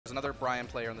There's another Brian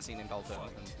player on the scene named Alto.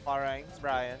 Farang,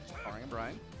 Brian. Farang and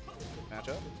Brian.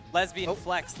 Matchup. Lesbian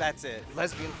Flex, that's it.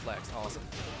 Lesbian Flex, awesome.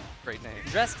 Great name.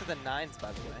 Dressed to the nines,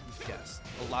 by the way. Yes,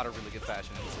 a lot of really good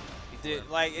fashion. Dude,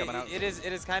 like it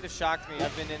is kind of shocked me.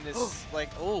 I've been in this like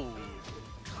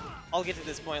I'll get to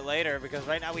this point later because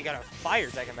right now we got a fire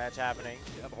Tekken match happening.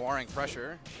 Yep, warring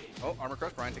pressure. Oh, armor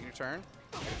crush. Brian taking your turn.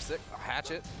 Sick. A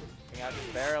hatchet. Out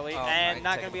just barely, and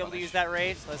not gonna be able to use that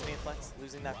rage. Lesbian Flex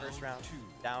losing that first round.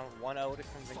 Down 1-0 to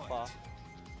CrimsonKlaw.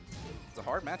 It's a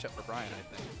hard matchup for Brian,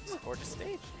 I think. It's a gorgeous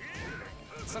stage.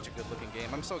 It's such a good looking game.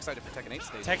 I'm so excited for Tekken 8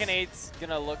 stage. Tekken 8's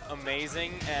gonna look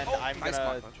amazing, and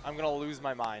I'm gonna lose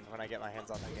my mind when I get my hands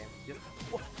on that game. Yep.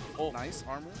 Oh. Nice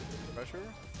armor, pressure.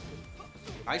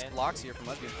 Nice blocks here from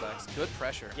Lesbian Flex. Good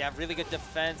pressure. Yeah, really good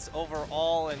defense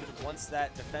overall, and once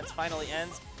that defense finally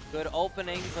ends, good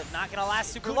opening, but not gonna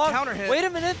last super long. Counter hit. Wait a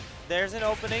minute, there's an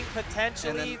opening,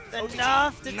 potentially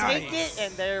enough to take it,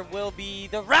 and there will be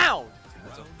the round.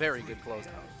 That's a very good closeout.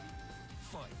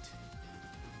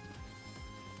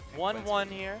 1-1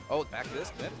 here. Oh, back to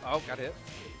this. Oh, got hit.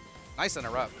 Nice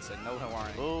interrupt. Said no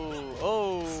warning.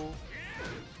 Oh.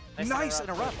 Nice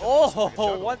interrupt.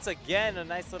 Oh, once again, a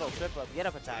nice little trip up. Get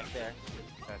up attack there.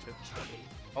 Catch it.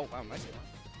 Oh, wow, nice one.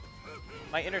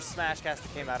 My inner Smash caster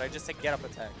came out. I just said get up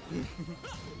attack.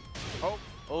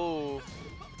 Oh.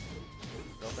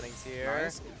 Openings here.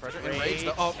 Nice. Pressure. Enrage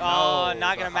the. Oh, no.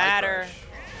 Not gonna matter.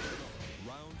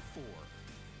 Round 4.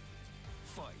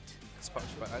 Fight. Sponge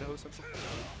by Idaho Central.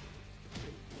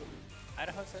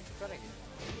 Idaho Central cutting.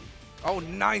 Oh,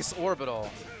 nice orbital.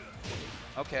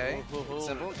 Okay.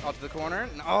 Simple. Out to the corner.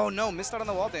 Oh, no. Missed out on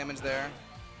the wall damage there.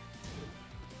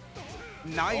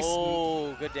 Nice.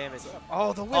 Oh, good damage.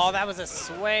 Oh, the whiff. Oh, that was a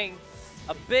swing.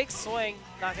 A big swing.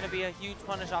 Not going to be a huge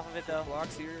punish off of it, though.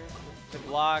 Blocks here. Good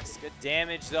blocks. Good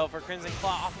damage, though, for CrimsonKlaw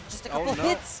off of just a couple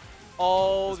hits.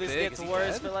 Oh, this gets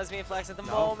worse for Lesbian Flex at the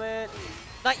moment.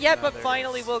 Not yet, but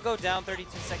finally will go down.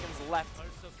 32 seconds left.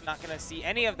 Not going to see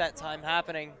any of that time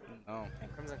happening. Oh.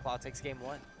 And CrimsonKlaw takes game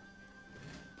 1.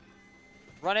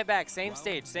 Run it back. Same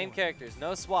stage, same characters.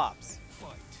 No swaps.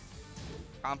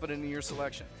 Confident in your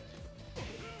selection.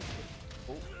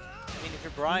 I mean, if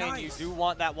you're Brian, you do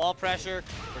want that wall pressure.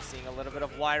 We're seeing a little bit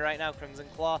of Y right now.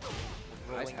 CrimsonKlaw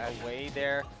rolling away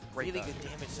there. Really good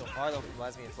damage so far, though, from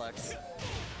Lesbian Flex.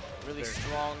 Really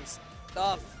strong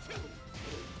stuff.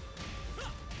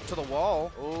 To the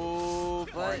wall. Oh,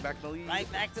 but back to the lead.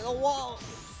 Right back to the wall.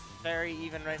 Very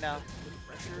even right now.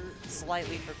 Pressure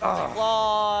slightly for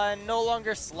CrimsonKlaw. No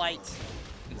longer slight.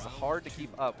 It's hard to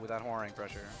keep up with that whoring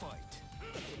pressure.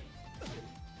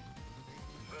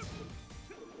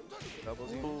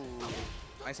 Doubles you.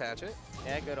 Nice hatchet.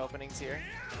 Yeah, good openings here.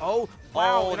 Oh,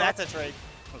 wow. Oh, that's a trade.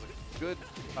 That was a good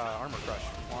armor crush.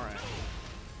 All right.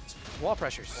 Wall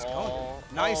pressure.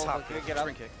 Nice hop kick.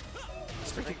 Spring kick.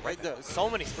 Spring kick right there. So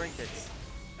many spring kicks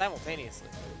simultaneously.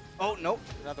 Oh, nope.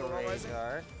 Another rage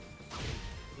guard.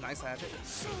 Nice hatchet.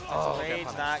 Oh, rage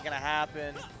not going to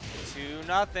happen.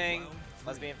 2-0.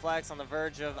 Lesbian Flex on the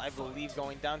verge of, I believe,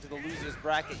 going down to the loser's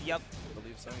bracket. Yep. I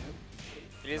believe so,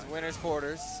 yeah. It is winner's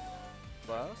quarters.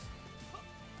 Plus.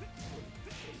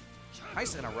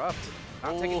 Nice interrupt.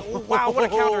 Not taking. Oh, wow, what a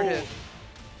counter hit.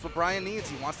 That's what Brian needs.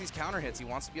 He wants these counter hits. He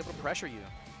wants to be able to pressure you.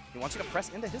 He wants you to press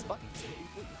into his buttons.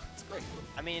 It's great.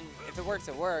 I mean, if it works,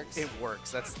 it works. It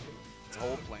works. That's the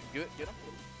whole plan. Get him.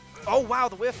 Oh, wow,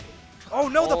 the whiff. Oh,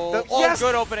 no, yes!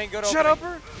 Good opening, good opening. Shut up,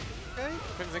 her. Okay.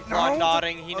 CrimsonKlaw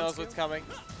nodding. He knows what's coming.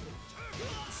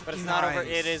 But it's not over.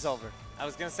 It is over. I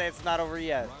was going to say it's not over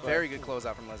yet. Very good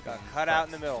closeout from Lesbian. Cut out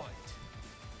in the middle.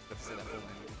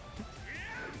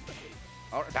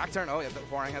 Oh, back turn. Oh, yeah,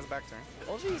 Warring has a back turn.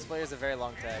 Both of these players have very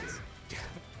long tags.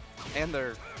 And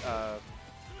their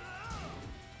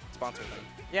sponsor thing.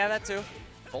 Yeah, that too.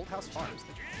 Bolt House Farms.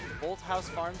 Bolt House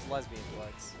Farms, Lesbian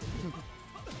Flex.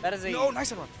 That is a... No,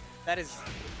 nice one. That is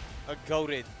a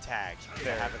goated tag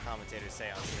to have the commentators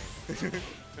say on screen.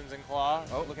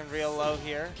 CrimsonKlaw looking real low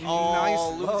here. Oh, nice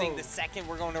losing the second.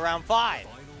 We're going to round 5.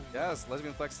 Yes,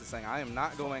 Lesbian Flex is saying, I am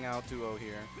not going out 2-0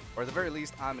 here. Or at the very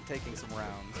least, I'm taking some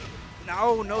rounds.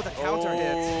 No, the counter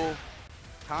hits.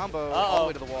 Combo all the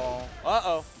way to the wall.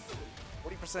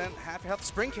 40% half your health.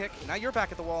 Spring kick. Now you're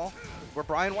back at the wall. Where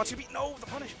Brian wants you to be. No, the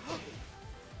punish.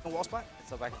 No wall splat. It's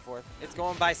so back and forth. It's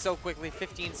going by so quickly.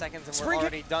 15 seconds and we're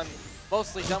already done.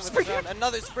 Mostly done with the round.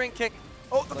 Another spring kick.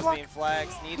 Oh, the Lesbian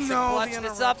Flex needs to clutch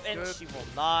this up, and she will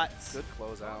not. Good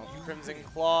closeout.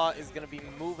 CrimsonKlaw is going to be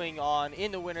moving on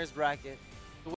in the winner's bracket.